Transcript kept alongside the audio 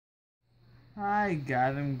I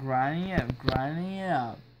got him grinding it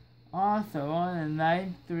up. Also, on the night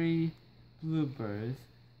 3 bloopers,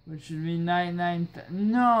 which should be night 9.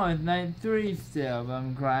 No, it's night 3 still, but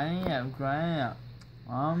I'm grinding it up.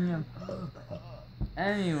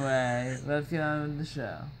 Anyway, let's get on with the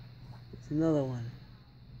show. It's another one.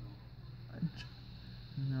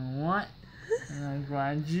 You know what? And I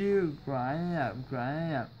grind it up.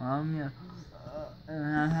 And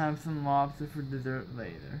I'll have some lobster for dessert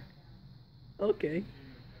later. Okay.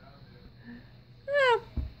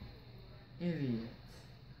 Idiot.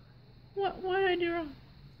 What did I do wrong?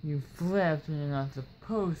 You flipped and you're not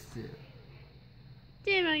supposed to.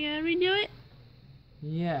 Damn, I gotta redo it?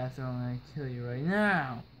 Yeah, so I'm gonna kill you right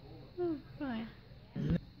now. Oh, fine.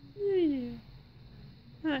 Redo.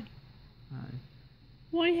 Hi. Hi.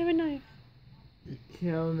 Why do you have a knife?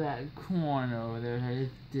 Kill that corn over there that I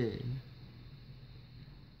just did.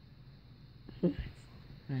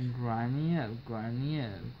 And grinding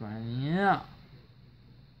it up.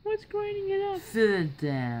 What's grinding it up? Sit it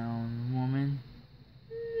down, woman.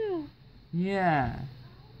 No. Yeah.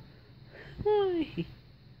 Why?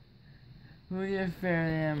 Who's your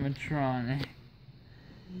favorite animatronic?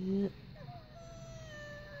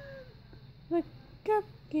 The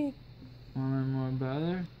cupcake. Want more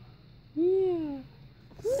butter? Yeah.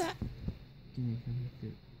 Give me some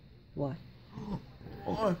soup. Why?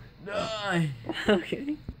 Or die!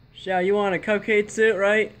 Okay. Shao, you want a cupcake suit,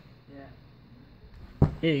 right? Yeah.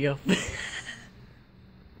 Here you go.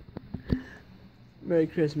 Merry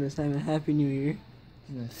Christmas time and Happy New Year.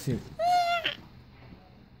 The soup.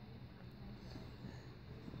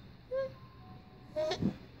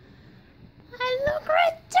 I look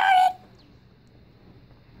retarded!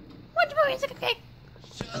 What's more is a cupcake?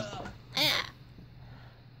 Shut up!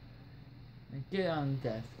 Now get on the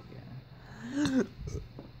desk again.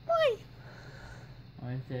 Why?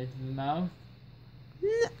 Want to say to the mouth?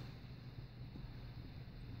 No.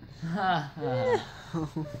 Ha ha.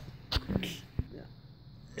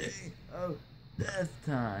 Oh, that's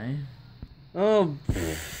time. Oh.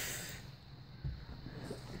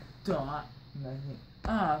 Stop messing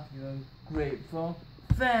up, you ungrateful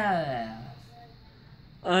fat ass.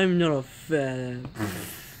 I'm not a fat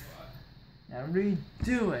ass. Now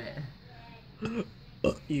redo it.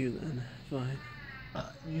 You then. Fine.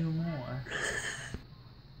 You more.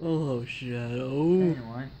 Oh, Shadow.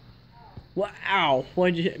 Anyone? Wow.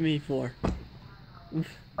 What'd you hit me for?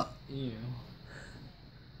 You.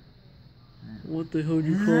 What the hell did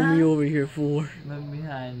you call me over here for? Look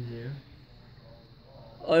behind you.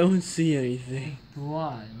 I don't see anything.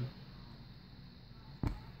 Blood.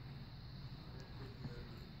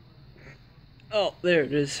 Oh, there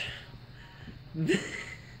it is. Who's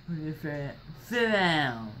your favorite? Sit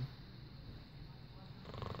down.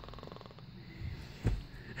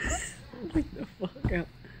 Get the fuck out.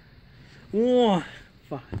 Whoa.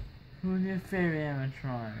 Fine. Who's your favorite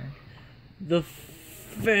animatronic? The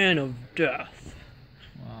fan of death.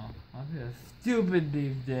 Well, I feel stupid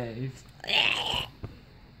these days.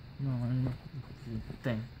 No, I'm not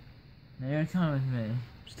thing. Now you're coming with me.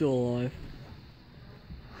 Still alive.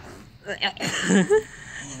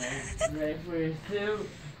 Ready for your soup?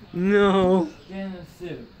 No. Get in the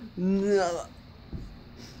soup. No.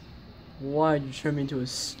 Why'd you turn me into a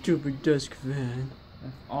stupid desk fan?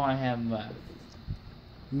 That's all I have left.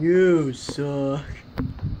 You suck.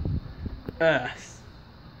 Ass.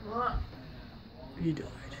 What? He died.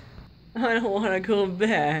 I don't want to go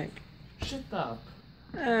back. Shut up.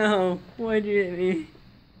 Ow. Why'd you hit me?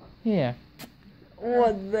 Here.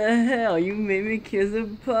 What the hell? You made me kiss a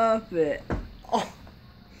puppet. Oh.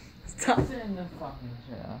 Stop. Sit in the fucking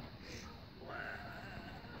chair.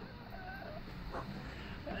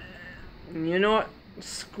 You know what?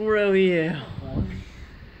 Screw you.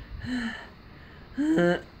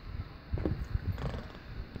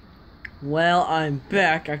 Well, I'm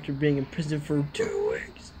back after being in prison for 2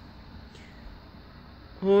 weeks.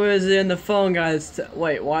 Who is in the phone, guys?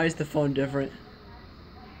 Wait, why is the phone different?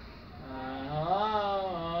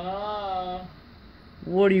 Hello?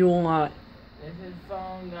 What do you want? This is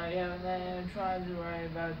phone guy. You haven't had any trying to worry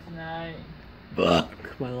about tonight.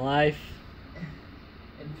 Fuck my life.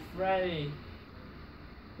 It's Freddy.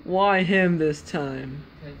 Why him this time?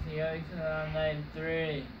 Because he always comes on night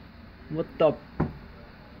 3. What the?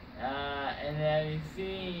 And then you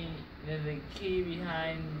see there's a key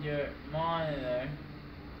behind your monitor.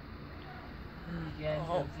 You get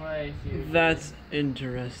into the place. That's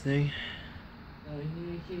interesting. So you see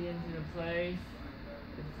the key into the place.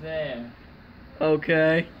 It's there.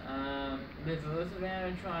 Okay. There's a list of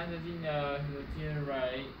animatronics that you know, to your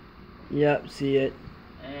right. Yep, see it.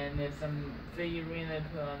 And there's some figurine they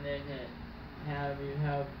put on their head. have you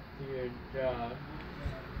help do your job.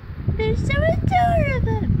 They're so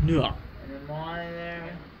adorable. No. And the monitor,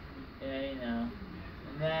 yeah, you know.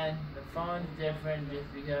 And then the phone's different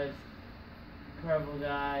just because Purple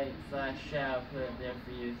Guy / Shadow put it there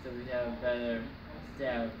for you so we have a better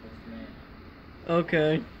stab with me.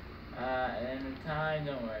 Okay. And then the time,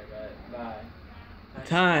 don't worry about it. Bye.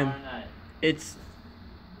 Time. Tomorrow night. It's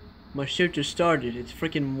my shift just started. It's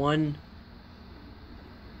freaking 1.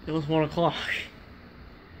 It was 1 o'clock.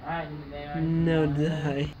 Alright, No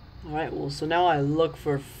die. Alright, well, so now I look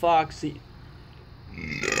for Foxy.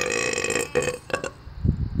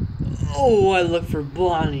 Oh, I look for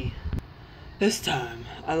Bonnie. This time,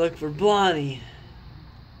 I look for Bonnie.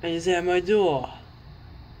 And he's at my door.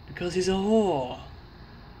 Because he's a whore.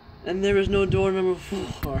 And there is no door number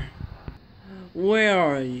 4. Where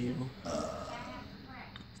are you?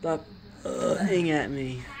 Stop looking at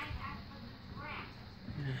me.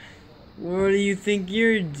 What do you think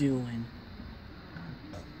you're doing?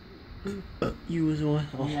 You as well.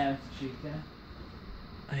 Yeah, Chica.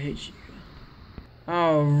 I hate Chica.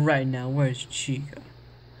 Alright, now where's Chica?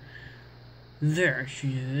 There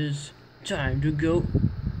she is. Time to go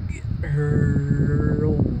get her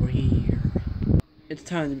over here. It's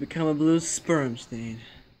time to become a blue sperm stain.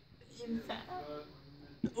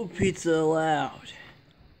 No pizza allowed.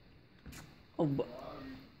 Oh,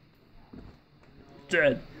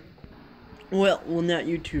 dead. Well, now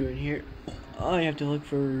you two in here. I have to look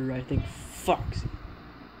for, I think, Foxy.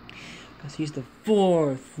 Because he's the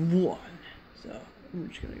 4th one. So, I'm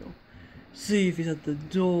just gonna go see if he's at the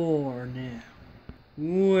door now.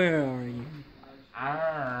 Where are you?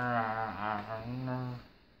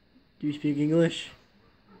 Do you speak English?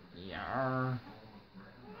 Yeah.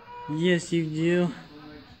 Yes, you do.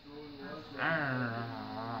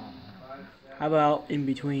 How about in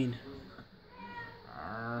between?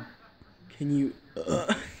 Can you?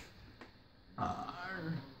 I'll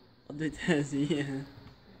do this, yeah.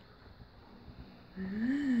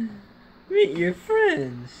 Meet your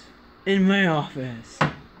friends in my office.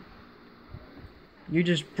 You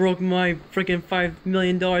just broke my freaking $5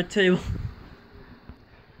 million table.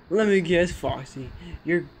 Let me guess, Foxy.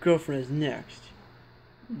 Your girlfriend is next.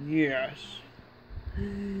 Yes.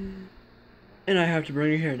 And I have to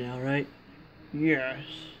bring her here now, right? Yes.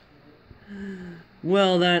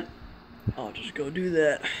 Well then, I'll just go do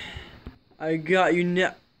that. I got you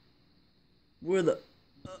now. Where the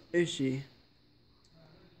is she?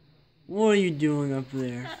 What are you doing up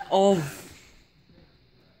there? Oh.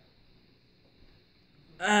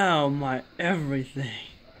 Ow, my everything.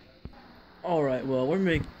 Alright, well, we're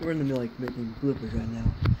in the middle of making bloopers right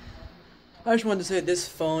now. I just wanted to say this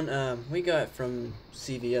phone, we got from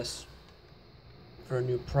CVS for a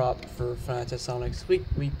new prop for Fantastic Sonics.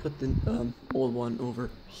 We put the old one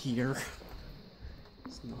over here.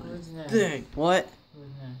 It's not a thing. What?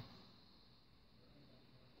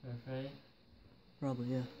 Ready? Probably,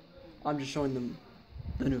 yeah. I'm just showing them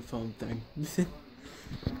the new phone thing.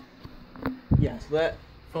 Yeah, so that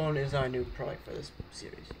phone is our new product for this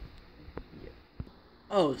series. Yeah.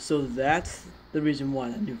 Oh, so that's the reason why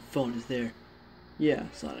that new phone is there. Yeah,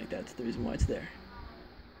 Sonic, that's the reason why it's there.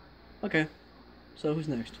 Okay, so who's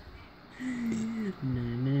next?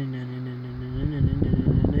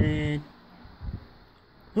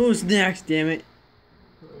 Who's next, damn it?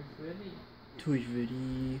 Toy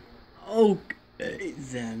Freddy. Okay,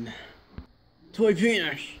 then. Toy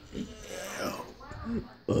Penis.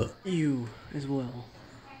 You as well.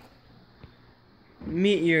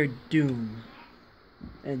 Meet your doom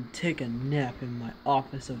and take a nap in my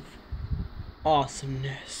office of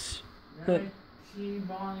awesomeness. She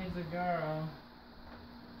Bonnie's a girl.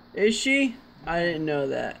 Is she? I didn't know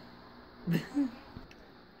that.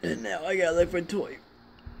 And now I gotta look for Toy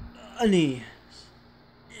Bunny.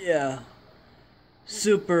 Yeah.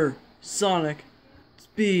 Super Sonic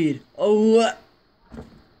Speed. Oh, what?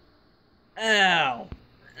 Ow.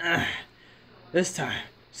 This time,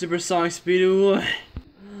 Super Sonic Speed what?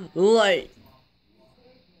 Light.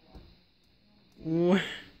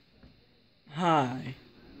 Hi.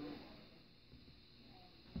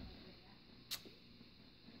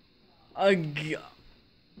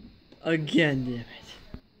 Again, damn it.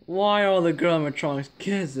 Why are all the Grammatronics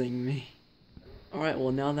kissing me? Alright,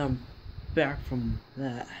 well now that I'm back from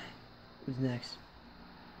that, who's next?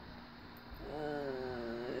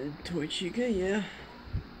 Toy Chica, yeah.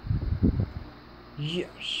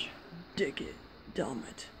 Yes. Dig it. Dumb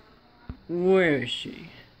it. Where is she?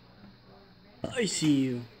 I see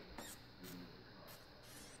you.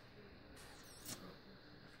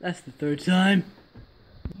 That's the 3rd time.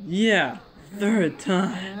 Yeah, 3rd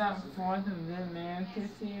time. Is that 4th of them man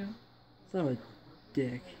kissing you? Son of a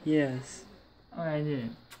dick. Yes. Oh, I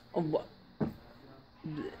didn't. Oh, what?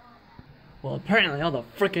 Well, apparently all the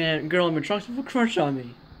frickin' girl in the trucks have a crush on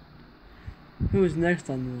me. Who's next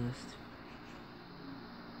on the list?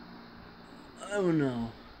 Oh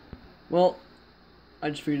no. Well, I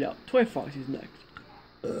just figured out. Toy Foxy's next.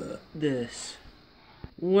 This.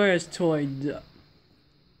 Where's Toy Duck?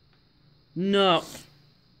 No.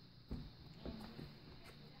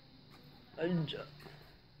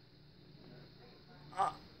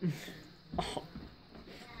 Oh.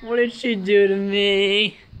 What did she do to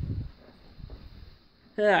me?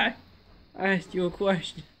 Hi. I asked you a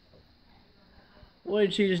question. What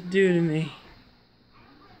did she just do to me?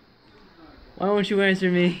 Why won't you answer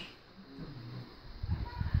me?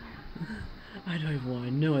 I don't even want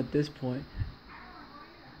to know at this point.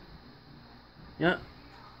 Yeah,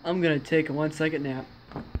 I'm gonna take a 1 second nap.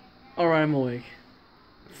 Alright, I'm awake.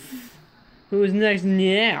 Who's next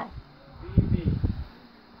now?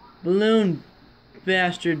 Balloon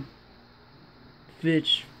bastard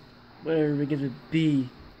bitch. Whatever begins with B.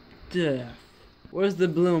 Duh. Where's the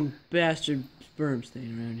balloon bastard sperm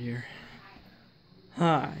stain around here?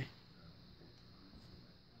 Hi.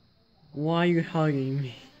 Why are you hugging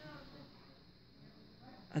me?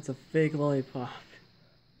 That's a fake lollipop.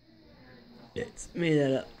 It's made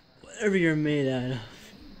out of whatever you're made out of.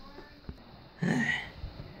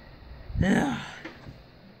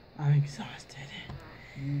 I'm exhausted.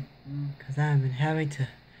 Because I've been having to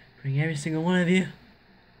bring every single one of you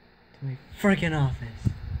to my freaking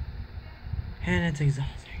office. And it's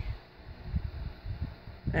exhausting.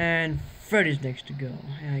 And Freddy's next to go.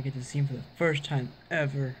 And I get to see him for the first time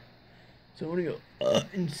ever. So I'm gonna go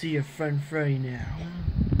and see your friend Freddy now.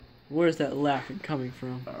 Where's that laughing coming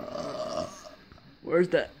from? Where's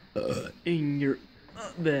that in your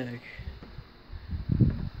bag?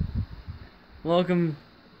 Welcome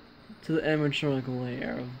to the animatronic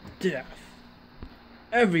lair of death.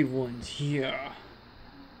 Everyone's here.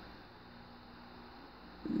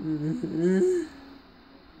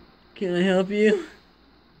 Can I help you?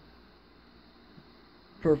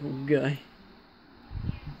 Purple guy.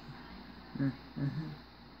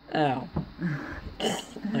 Ow.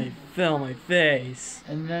 I fell on my face.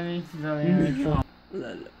 And then it's the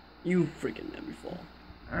animatronic. You freaking let me fall.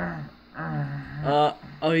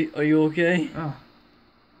 Are you okay? Oh.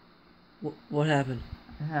 What happened?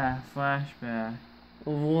 Yeah, flashback.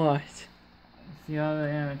 What? See all the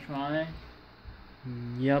animatronics?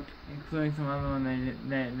 Yep. Including some other one they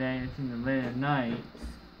seen the later nights.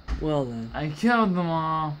 Well then. I killed them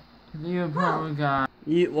all. Cause evil purple guy.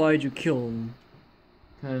 Why'd you kill him?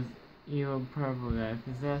 Cause evil purple guy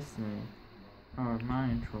possessed me. Or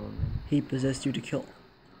mind controlled me. He possessed you to kill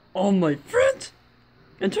all my friends?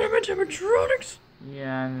 And turn them into animatronics?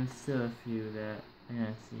 Yeah, and there's still a few that I'm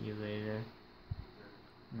gonna see you later.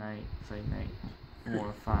 It's like night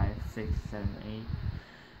 4, 5, 6, 7, 8.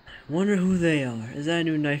 I wonder who they are. Is that a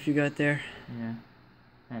new knife you got there? Yeah.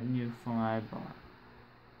 That new phone I bought.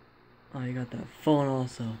 Oh, you got that phone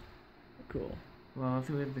also. Cool. Well, if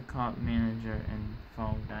it was the cop manager and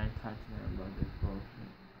phone guy talking about this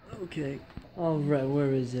bullshit. Okay. Alright,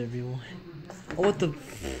 where is everyone? Oh, what the...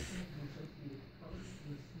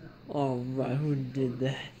 Alright, who did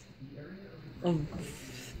that? Oh,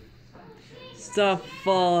 stop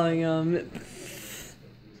falling on me.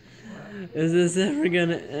 Is this ever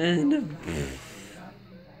gonna end?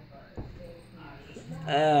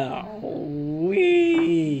 Ow,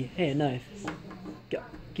 wee! Hey, a knife. Go,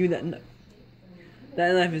 give me that knife.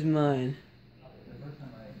 That knife is mine.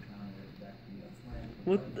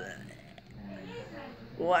 What the?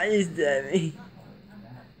 Why is that me?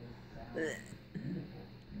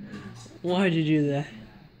 Why'd you do that?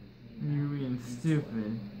 You're being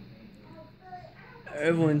stupid.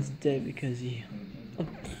 Everyone's dead because of you. Oh.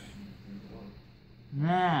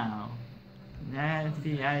 Now, that's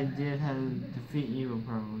the idea of how to defeat evil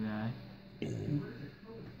purple guy.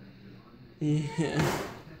 Yeah.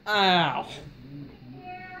 Ow!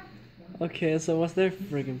 Okay, so what's their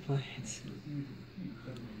friggin' plans?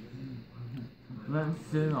 Let's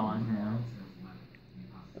sit on him.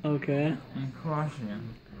 Okay. And crush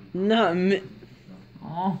him. Not me.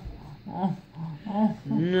 Oh.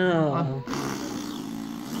 No.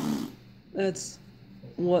 That's...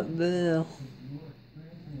 What the hell?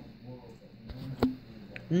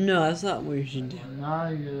 No, that's not what you should do.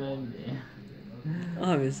 Not a good idea.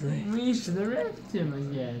 Obviously. We should arrest him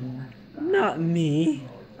again. Not me.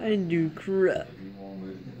 I didn't do crap.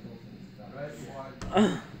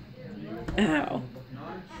 Ow.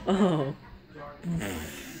 Oh.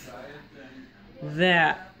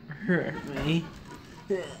 That hurt me.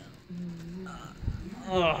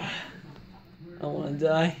 I wanna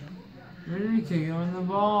die. Really kick him in the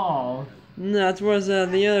balls. No, that's where's the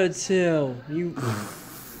other two. You.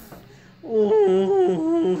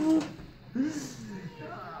 Oh.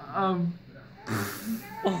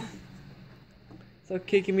 Oh. Stop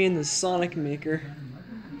kicking me in the Sonic Maker.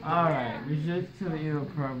 Alright, we just kill you a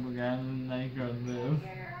purple guy and make her live.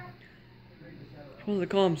 You're supposed to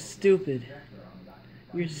call him stupid.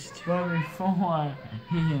 You're stupid. But before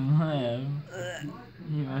he can live,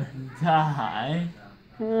 he must die.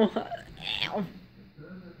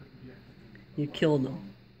 You killed him.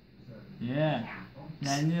 Yeah.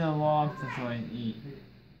 Now I need a lobster so I can eat.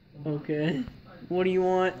 Okay. What do you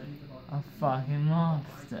want? A fucking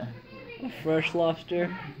lobster. A fresh lobster?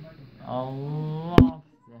 A lobster.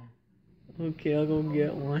 Okay, I'll go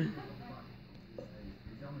get one.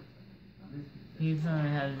 He's gonna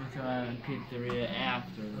have to go out of the pizzeria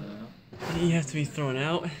after though. You have to be thrown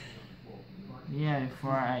out? Yeah,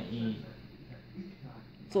 before I eat.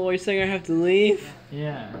 So you're saying I have to leave?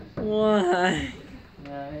 Yeah. Why?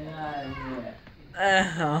 Yeah.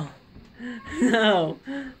 Ow. No,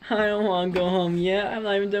 I don't want to go home yet. I'm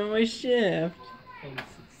not even done with my shift. It's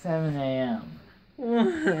 7 a.m.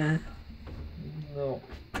 What? No.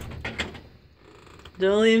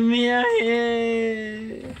 Don't leave me out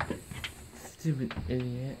here. Stupid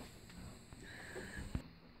idiot.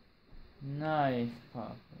 Nice,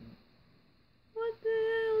 Papa. What the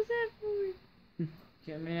hell is that for?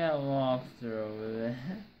 Get me that lobster over there.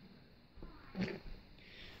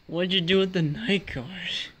 What'd you do with the night guard?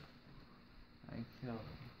 I killed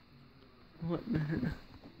him. What the hell?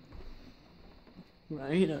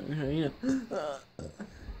 Right.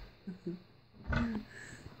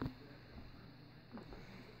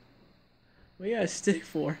 What you got a stick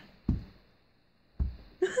for?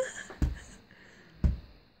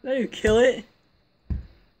 Did you kill it?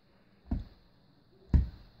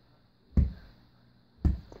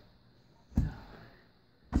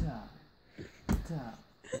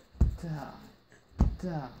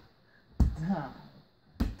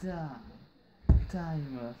 Die, you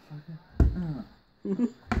motherfucker.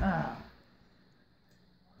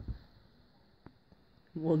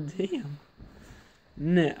 Well, damn.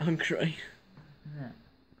 Nah, I'm crying.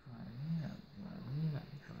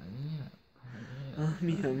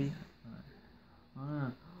 Me.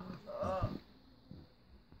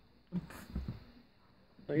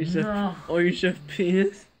 Are you Chef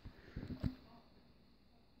Penis?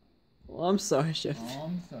 Well, I'm sorry, Chef. Oh,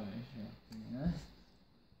 I'm sorry, Chef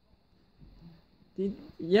Penis.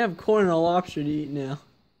 You have corn and a lobster to eat now.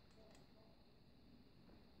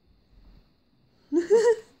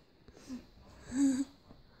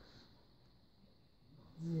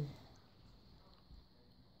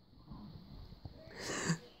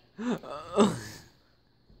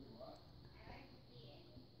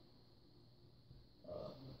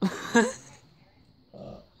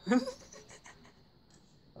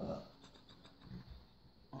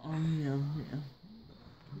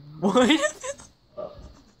 What?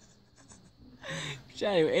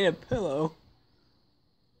 Shady ate a pillow.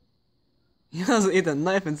 You also eat the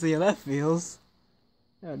knife and see how that feels.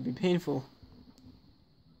 That would be painful.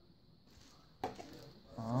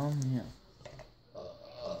 Yeah.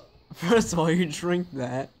 First of all, you drink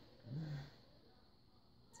that.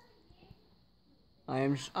 I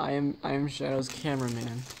am Shadow's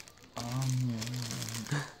cameraman.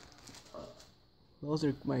 Yeah. Those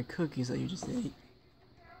are my cookies that you just ate.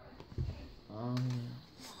 Yeah.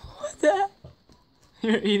 What the hell?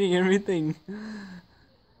 You're eating everything.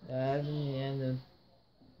 That's the end of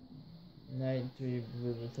night 3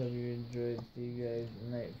 Bloopers. Hope you enjoyed. See you guys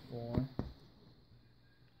in night 4.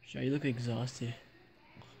 Shadow, you look exhausted.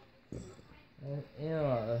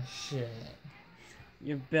 Ew, shit.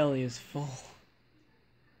 Your belly is full.